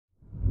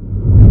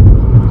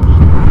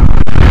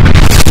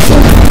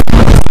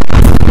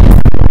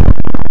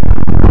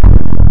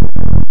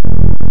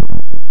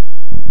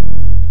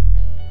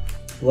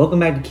welcome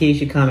back to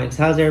CGC Comics.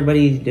 How's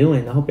everybody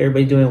doing? I hope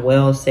everybody's doing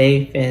well,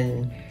 safe,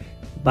 and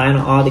buying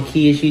all the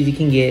key issues you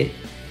can get.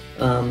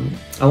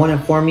 I want to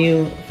inform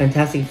you,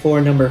 Fantastic Four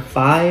number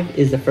 5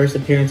 is the first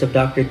appearance of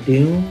Dr.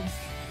 Doom.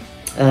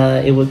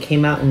 It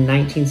came out in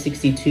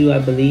 1962, I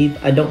believe.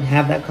 I don't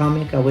have that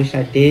comic. I wish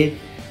I did.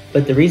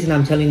 But the reason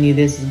I'm telling you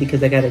this is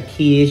because I got a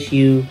key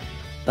issue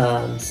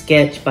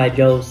sketch by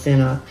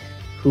Sinnott,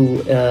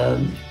 who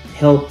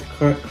helped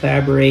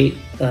collaborate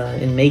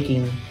in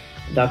making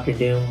Dr.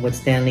 Doom with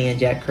Stan Lee and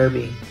Jack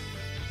Kirby.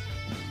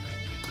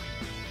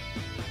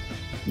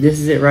 This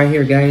is it right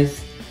here,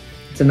 guys.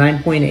 It's a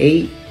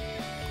 9.8.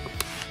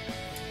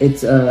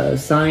 It's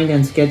signed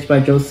and sketched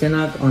by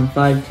Sinnott on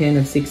 5/10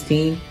 of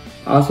 16.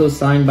 Also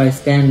signed by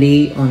Stan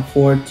Lee on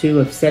 4/2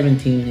 of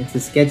 17. It's a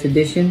sketch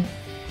edition.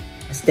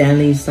 Stan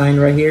Lee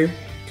signed right here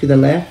to the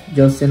left.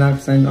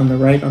 Sinnott signed on the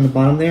right on the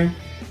bottom there.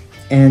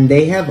 And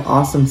they have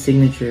awesome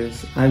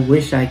signatures. I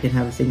wish I could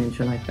have a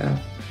signature like that.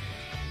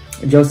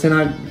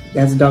 Sinnott,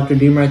 that's Dr.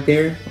 Doom right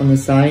there on the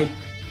side.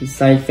 His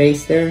side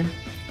face there.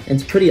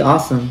 It's pretty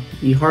awesome.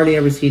 You hardly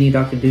ever see any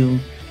Dr.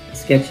 Doom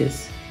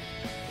sketches.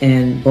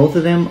 And both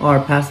of them are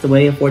passed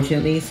away,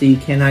 unfortunately, so you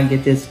cannot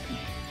get this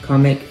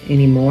comic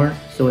anymore.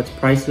 So it's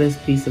priceless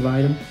piece of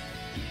item.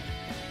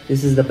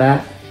 This is the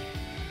back.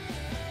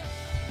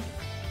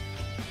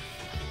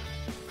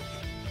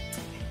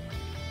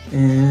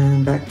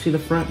 And back to the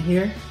front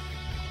here.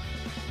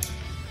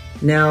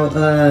 Now,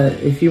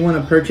 if you want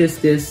to purchase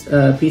this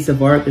piece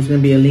of art, there's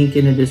going to be a link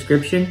in the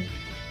description,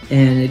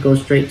 and it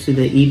goes straight to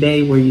the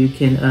eBay where you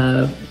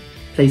can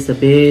place a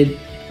bid.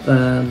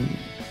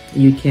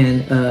 You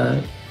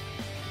can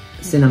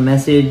send a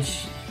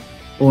message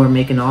or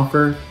make an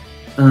offer.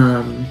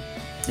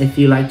 If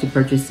you like to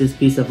purchase this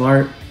piece of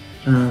art,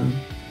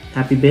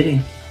 happy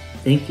bidding.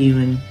 Thank you,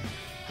 and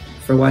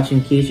for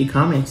watching CGC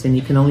Comics, and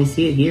you can only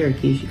see it here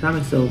at CGC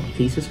Comics, so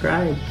please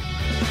subscribe.